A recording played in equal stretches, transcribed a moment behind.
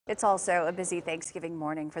It's also a busy Thanksgiving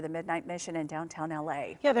morning for the Midnight Mission in downtown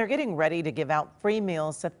LA. Yeah, they're getting ready to give out free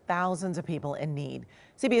meals to thousands of people in need.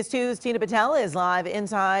 CBS 2's Tina Patel is live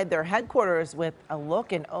inside their headquarters with a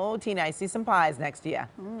look. And oh, Tina, I see some pies next to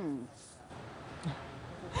you.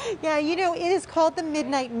 Yeah, it is called the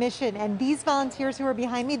Midnight Mission, and these volunteers who are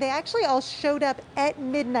behind me, they actually all showed up at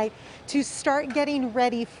midnight to start getting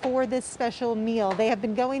ready for this special meal. They have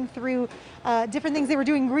been going through different things. They were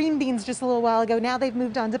doing green beans just a little while ago. Now they've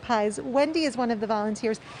moved on to pies. Wendy is one of the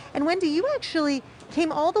volunteers. And Wendy, you actually came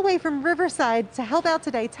all the way from Riverside to help out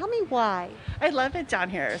today. Tell me why. I love it down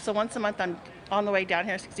here. So once a month I'm on the way down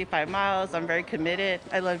here, 65 miles. I'm very committed.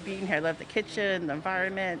 I love being here. I love the kitchen, the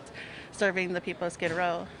environment, serving the people of Skid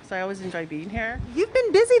Row. So I always enjoy being here. You've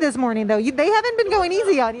been busy this morning, though. They haven't been going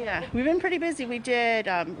easy on you. Yeah, we've been pretty busy. We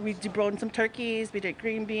broiled some turkeys, we did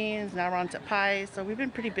green beans, now we're on to pies. So we've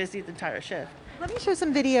been pretty busy the entire shift. Let me show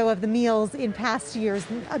some video of the meals in past years.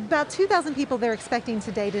 About 2,000 people they're expecting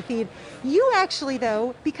today to feed. You actually,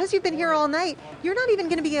 though, because you've been here all night, you're not even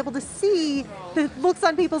going to be able to see the looks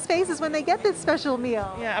on people's faces when they get this special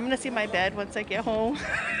meal. Yeah, I'm going to see my bed once I get home.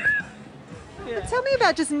 But tell me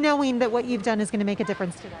about just knowing that what you've done is going to make a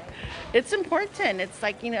difference today. It's important. It's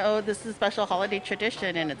like, this is a special holiday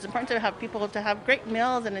tradition, and it's important to have people to have great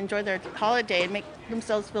meals and enjoy their holiday and make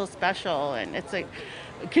themselves feel special. And it's a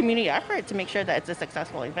community effort to make sure that it's a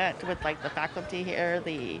successful event with like the faculty here,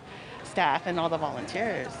 the staff, and all the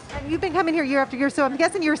volunteers. And you've been coming here year after year, so I'm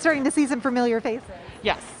guessing you're starting to see some familiar faces.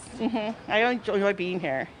 Yes. I enjoy being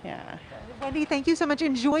here. Yeah. Wendy, thank you so much.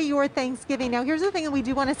 Enjoy your Thanksgiving. Now, here's the thing that we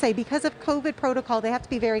do want to say. Because of COVID protocol, they have to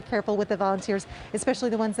be very careful with the volunteers, especially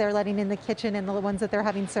the ones they're letting in the kitchen and the ones that they're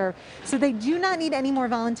having served. So they do not need any more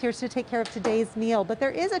volunteers to take care of today's meal. But there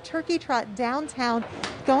is a turkey trot downtown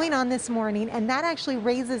going on this morning, and that actually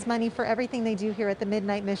raises money for everything they do here at the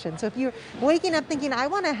Midnight Mission. So if you're waking up thinking, I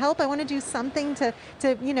want to help, I want to do something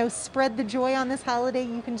to spread the joy on this holiday,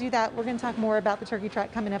 you can do that. We're going to talk more about the turkey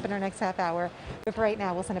trot coming up in our next half hour. But for right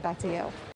now, we'll send it back to you.